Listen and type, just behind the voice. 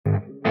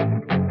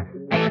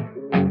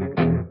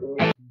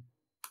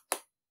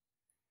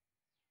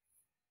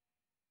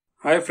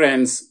Hi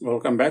friends,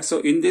 welcome back.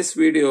 So in this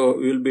video,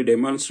 we will be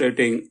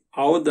demonstrating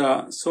how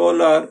the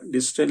solar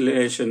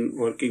distillation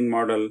working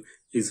model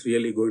is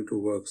really going to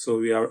work. So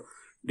we have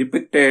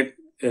depicted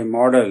a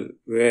model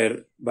where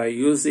by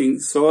using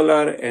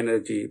solar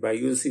energy,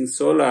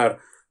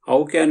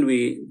 how can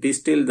we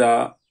distill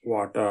the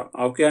water?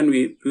 How can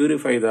we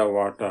purify the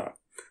water?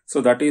 So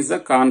that is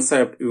the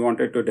concept we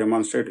wanted to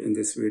demonstrate in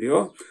this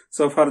video.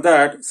 So for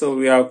that,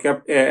 we have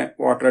kept a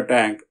water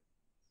tank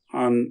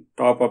on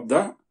top of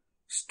the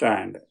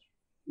stand.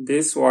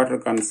 This water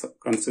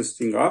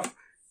consisting of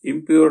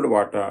impure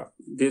water.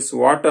 This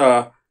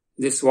water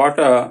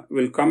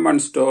will come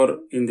and store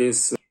in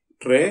this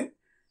tray.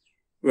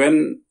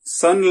 When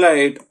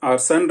sunlight or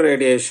sun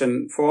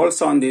radiation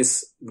falls on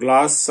this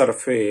glass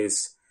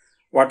surface,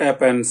 what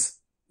happens?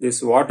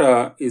 This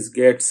water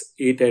gets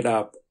heated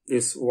up.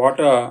 This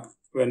water,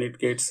 when it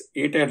gets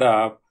heated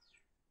up,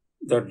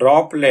 the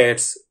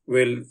droplets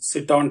will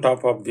sit on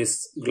top of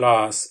this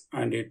glass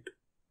and it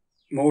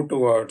move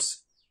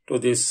towards to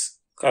this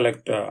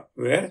collector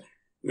where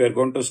we are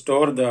going to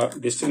store the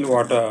distilled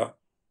water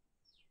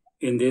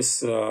in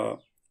this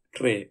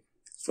tray.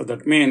 So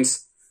that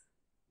means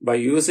by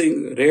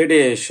using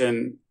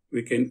radiation,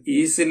 we can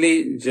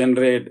easily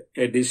generate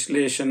a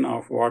distillation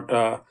of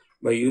water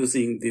by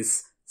using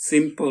this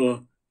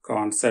simple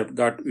concept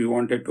that we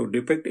wanted to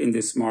depict in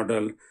this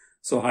model.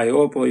 So I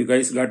hope you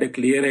guys got a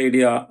clear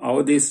idea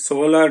how this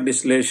solar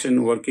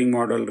distillation working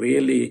model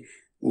really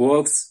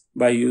works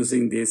by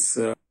using this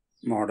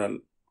model.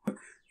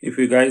 If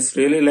you guys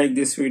really like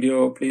this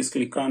video, please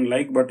click on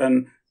like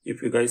button.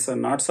 If you guys are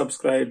not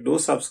subscribed, do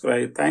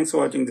subscribe. Thanks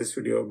for watching this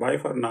video. Bye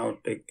for now.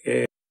 Take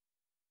care.